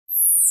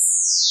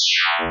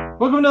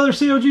Welcome to another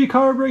COG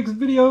card breaks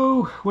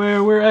video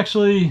where we're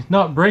actually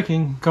not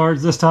breaking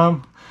cards this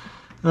time.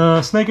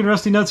 Snake and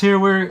Rusty Nuts here.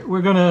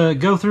 We're gonna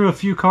go through a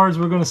few cards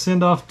we're gonna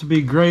send off to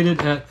be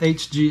graded at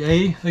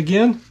HGA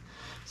again.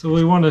 So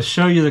we want to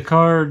show you the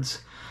cards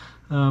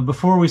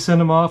before we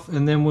send them off,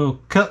 and then we'll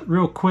cut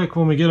real quick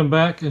when we get them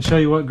back and show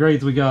you what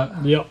grades we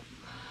got. Yep.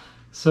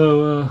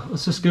 So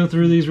let's just go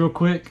through these real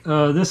quick.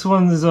 This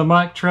one is a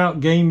Mike Trout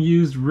game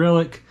used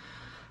relic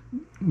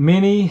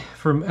mini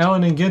from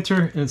Allen and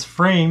Ginter, and it's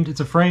framed. It's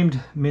a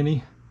framed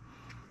mini.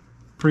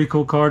 Pretty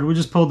cool card. We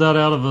just pulled that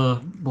out of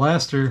a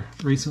blaster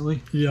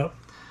recently. Yep.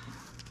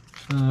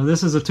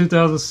 This is a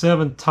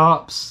 2007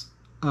 Topps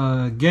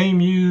game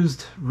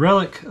used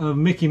relic of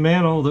Mickey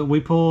Mantle that we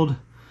pulled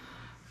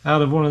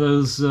out of one of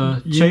those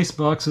chase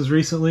boxes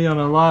recently on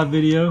a live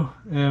video,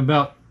 and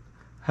about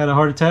had a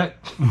heart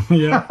attack.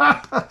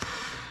 Yeah.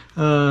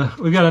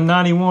 We got a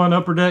 91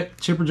 Upper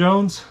Deck Chipper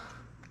Jones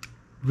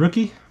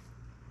rookie,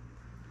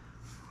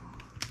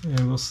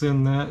 and we'll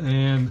send that.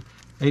 And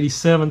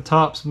 87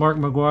 Topps Mark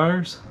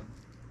McGuire's,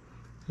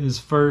 his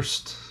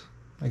first,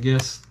 I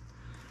guess,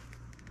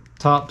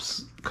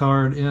 Topps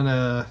card in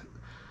a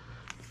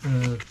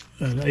an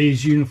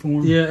A's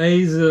uniform. Yeah,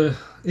 A's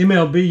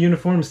MLB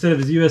uniform instead of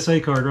his USA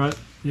card, right?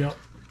 Yep.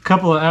 A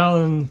couple of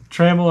Alan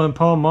Trammell and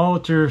Paul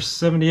Molitor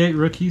 78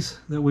 rookies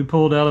that we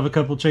pulled out of a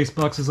couple chase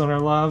boxes on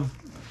our live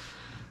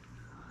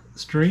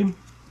stream.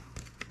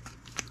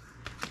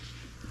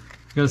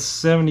 Got a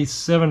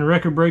 77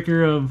 record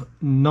breaker of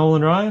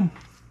Nolan Ryan.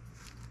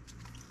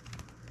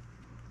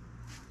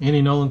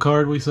 Any Nolan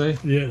card, we say.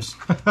 Yes.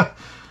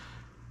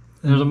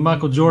 There's a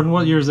Michael Jordan.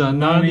 What year is that?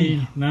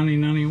 90,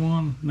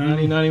 91.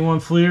 91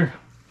 Fleer.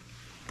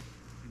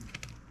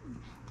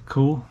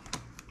 Cool.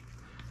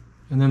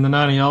 And then the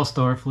 90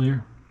 All-Star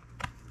Fleer.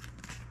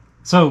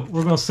 So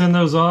we're going to send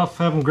those off,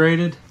 have them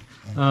graded.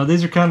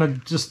 These are kind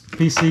of just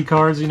PC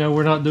cards. You know,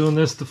 we're not doing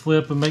this to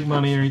flip and make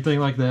money or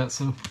anything like that.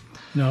 So,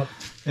 Nope.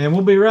 And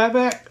we'll be right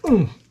back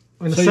in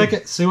a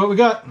second. See what we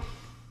got.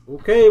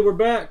 Okay, we're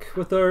back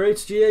with our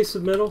HGA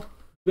submittal.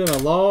 It's been a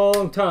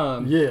long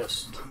time.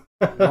 Yes.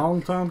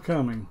 Long time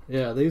coming.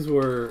 Yeah, these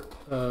were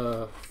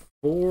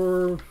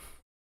 4,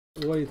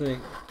 what do you think?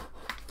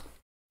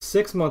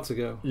 6 months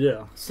ago.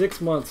 Yeah. 6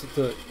 months it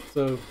took.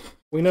 So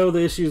we know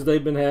the issues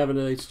they've been having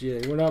at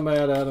HGA. We're not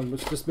mad at them.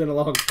 It's just been a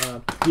long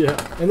time. Yeah.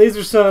 And these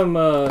are some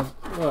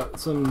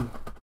some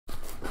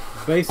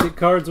basic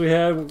cards we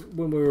had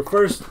when we were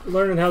first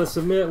learning how to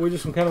submit. We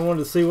just kind of wanted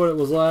to see what it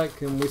was like,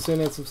 and we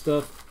sent in some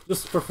stuff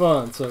just for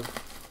fun. So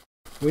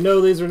we know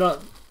these are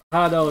not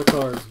high dollar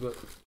cards, but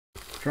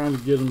trying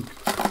to get them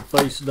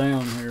face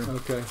down here.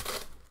 Okay.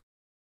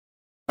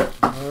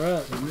 All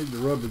right. I need to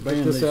rubber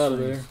band this out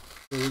things. of there.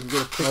 So we can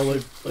get a picture. Oh,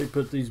 they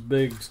put these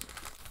big.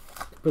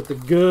 Put the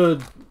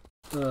good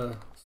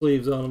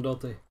sleeves on them,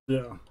 don't they?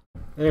 Yeah.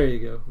 There you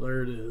go.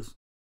 There it is.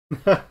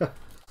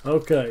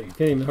 Okay.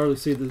 Can't even hardly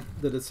see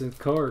that it's in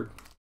card.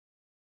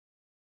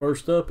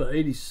 First up, a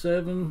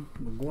 87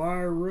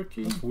 McGuire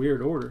rookie. That's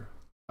weird order.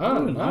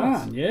 Oh,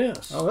 nice. 9,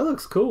 yes. Oh, that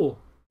looks cool.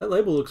 That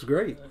label looks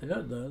great. Yeah,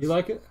 it does. You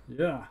like it?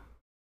 Yeah.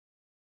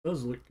 It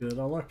does look good.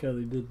 I like how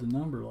they did the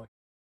number like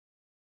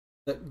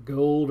that.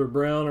 Gold or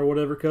brown or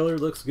whatever color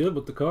looks good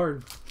with the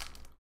card.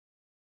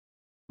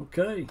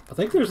 Okay. I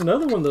think there's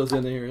another one of those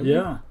in there.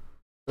 Yeah.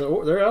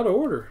 They're out of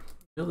order.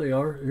 Yeah, they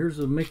are. Here's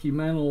a Mickey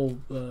Mantle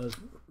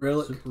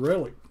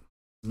relic.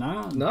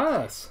 9.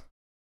 Nice.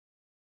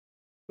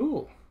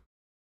 Cool.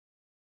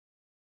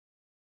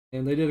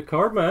 And they did a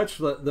card match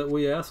that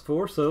we asked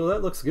for, so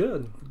that looks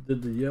good.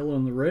 Did the yellow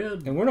and the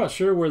red. And we're not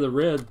sure where the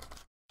red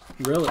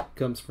relic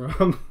comes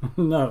from.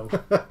 No.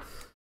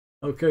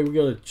 Okay, we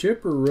got a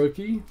Chipper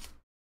rookie.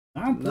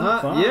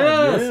 9.5.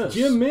 Yes,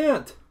 Jim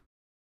Mint.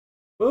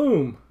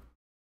 Boom.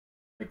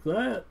 Like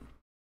that.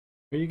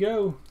 There you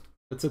go.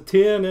 It's a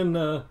 10 in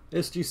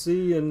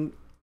SGC and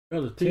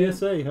got a 10,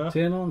 TSA, huh?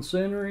 10 on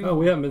centering. Oh,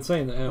 we haven't been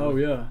saying that, have Oh,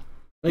 we? yeah.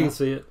 They can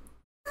see it.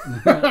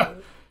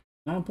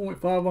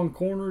 9.5 on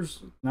corners,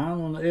 9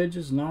 on the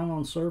edges, 9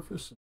 on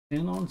surface,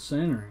 10 on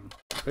centering.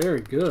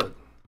 Very good.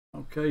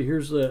 Okay,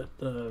 here's that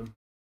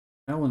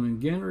Allen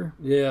and Ginter.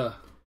 Yeah.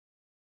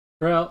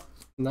 Trout,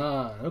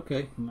 9.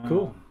 Okay, 9.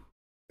 Cool.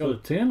 Got a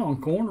 10 on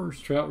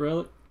corners. Trout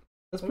relic.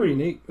 That's pretty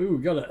neat. Ooh,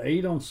 we got an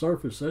 8 on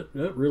surface.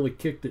 That really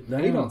kicked it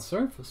down. 8 on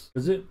surface.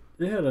 Because it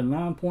had a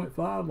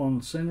 9.5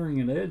 on centering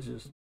and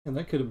edges. And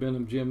that could have been a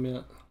Jim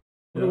Mint.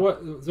 Yeah.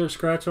 What, is there a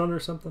scratch on it or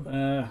something?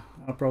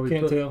 I'll probably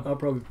Can't tell. I'll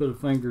probably put a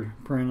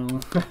fingerprint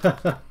on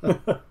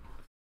it.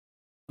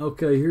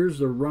 Okay, here's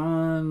the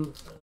Ryan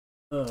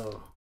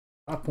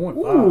 5.5.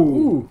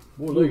 Ooh.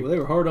 Boy, They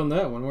were hard on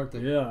that one, weren't they?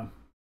 Yeah.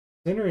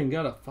 Centering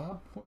got a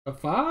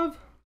 5?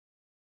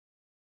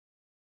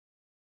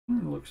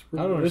 It looks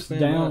pretty. I don't It's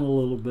understand down that. a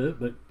little bit,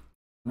 but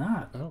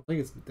not. I don't think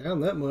it's down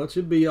that much.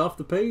 It'd be off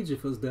the page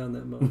if it was down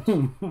that much.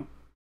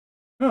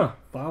 Huh.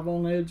 5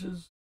 on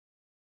edges,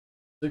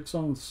 6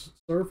 on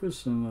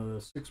surface, and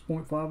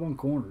 6.5 on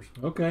corners.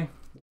 Okay.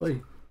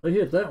 They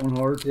hit that one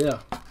hard. Yeah.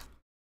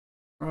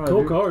 All right,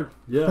 Cool card.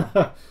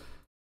 Yeah.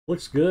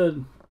 Looks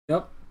good.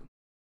 Yep.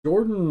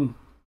 Jordan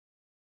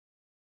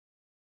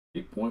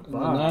 8.5.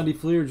 90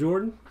 Fleer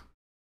Jordan.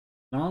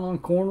 9 on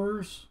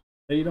corners,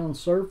 8 on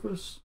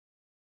surface,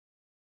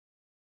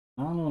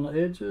 9 on the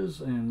edges,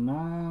 and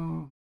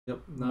 9. Yep,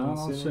 9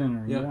 on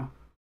center. Yep. Yeah,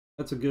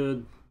 That's a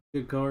good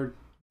color.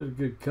 a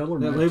good color.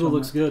 That label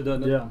looks good,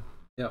 doesn't it? Yeah.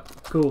 Yep.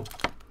 Cool.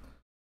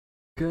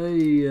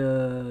 Okay,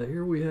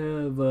 here we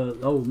have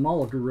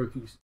Molitor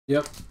rookies.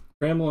 Yep.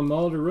 Trammell and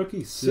Molitor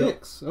rookie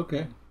 6. Yep.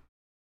 Okay.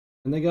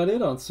 And they got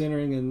it on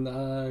centering, and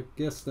I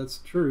guess that's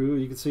true.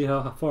 You can see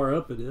how far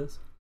up it is.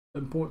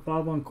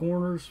 7.5 on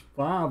corners,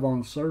 5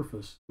 on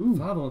surface. Ooh,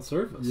 5 on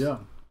surface. Yeah.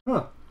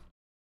 Huh.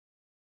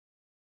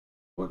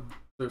 What? Is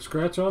there a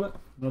scratch on it?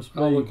 Must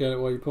be. I'll look at it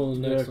while you're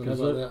pulling the next one. How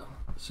about that?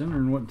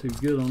 Centering wasn't too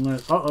good on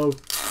that. Uh-oh.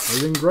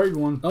 They didn't grade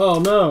one. Oh,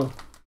 no.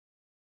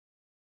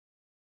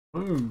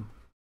 Boom.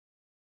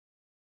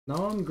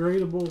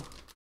 Non-gradable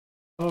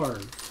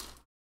card.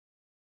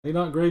 They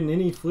not grading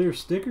any Fleer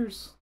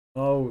stickers?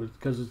 Oh,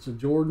 because it's a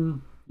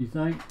Jordan, you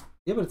think?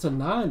 Yeah, but it's a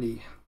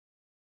 90.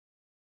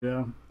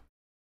 Yeah.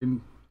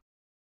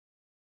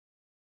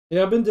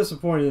 Yeah, I've been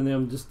disappointed in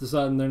them just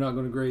deciding they're not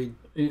going to grade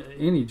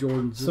any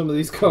Jordans. Some of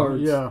these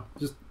cards. Yeah.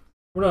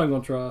 We're not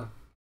going to try.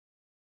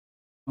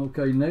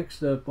 Okay,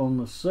 next up on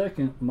the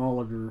second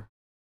Molitor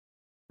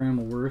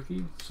Trammell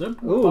rookie.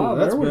 7.5. Ooh,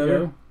 that's there we better.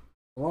 go.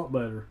 A lot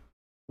better.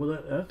 Well,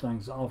 that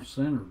thing's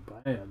off-center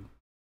bad.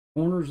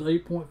 Corners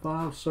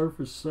 8.5,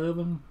 surface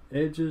 7,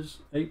 edges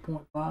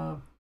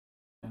 8.5,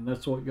 and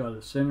that's what got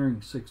it. Centering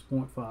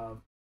 6.5.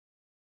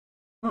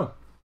 Huh.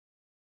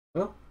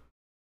 Well,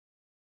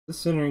 this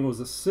centering was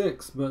a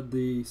 6, but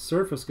the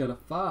surface got a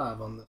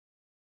 5 on this.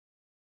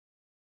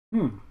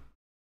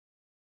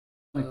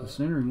 I think the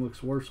centering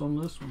looks worse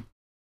on this one.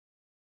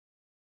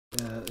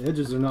 Yeah,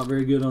 edges are not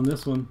very good on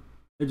this one.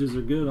 Edges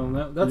are good on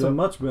that. That's a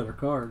much better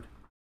card.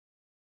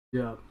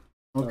 Yeah.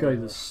 Okay,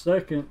 the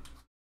second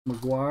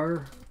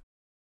McGuire,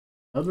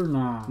 another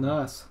 9.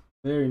 Nice.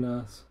 Very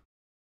nice.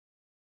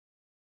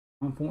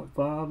 9.5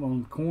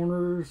 on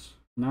corners,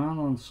 9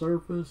 on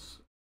surface,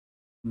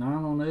 9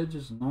 on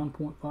edges, and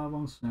 9.5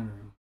 on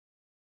centering.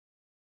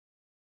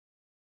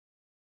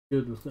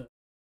 Good with that.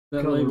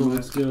 That color label match.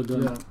 looks good,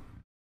 doesn't it?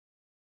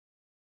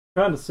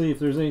 Trying to see if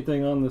there's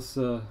anything on this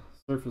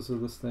surface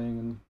of this thing,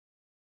 and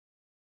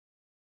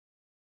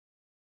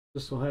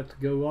this will have to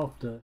go off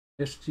to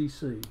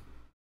SGC.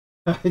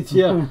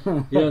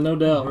 yeah, no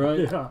doubt, right?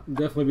 Yeah,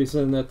 Definitely be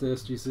sending that to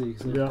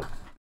SGC. So. yeah.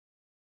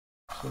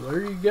 So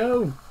there you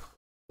go.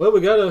 Well,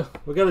 we got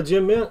a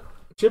Jim Mint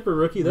chipper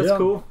rookie. That's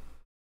cool.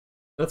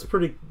 That's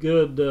pretty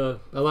good.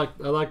 I like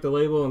the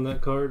label on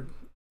that card.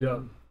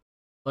 Yeah,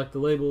 like the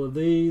label of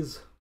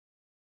these.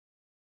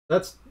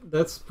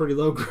 That's pretty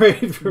low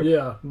grade.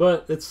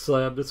 But it's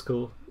slabbed. It's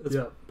cool. It's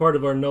part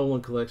of our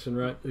Nolan collection,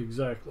 right?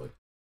 Exactly.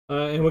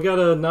 And we got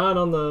a 9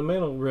 on the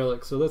mantle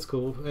relic, so that's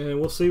cool. And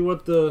we'll see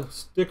what the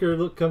sticker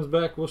look comes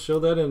back. We'll show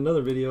that in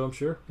another video, I'm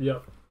sure.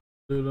 Yep.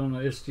 Do it on the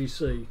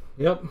SGC.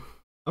 Yep.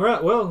 All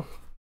right. Well,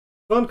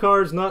 fun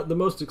cards, not the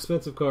most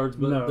expensive cards,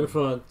 but they're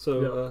fun.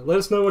 So let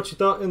us know what you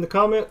thought in the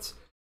comments.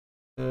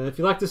 If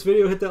you like this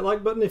video, hit that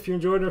like button. If you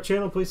enjoyed our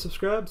channel, please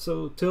subscribe.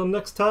 So till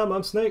next time,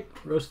 I'm Snake.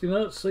 Rusty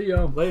Nuts. See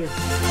y'all later.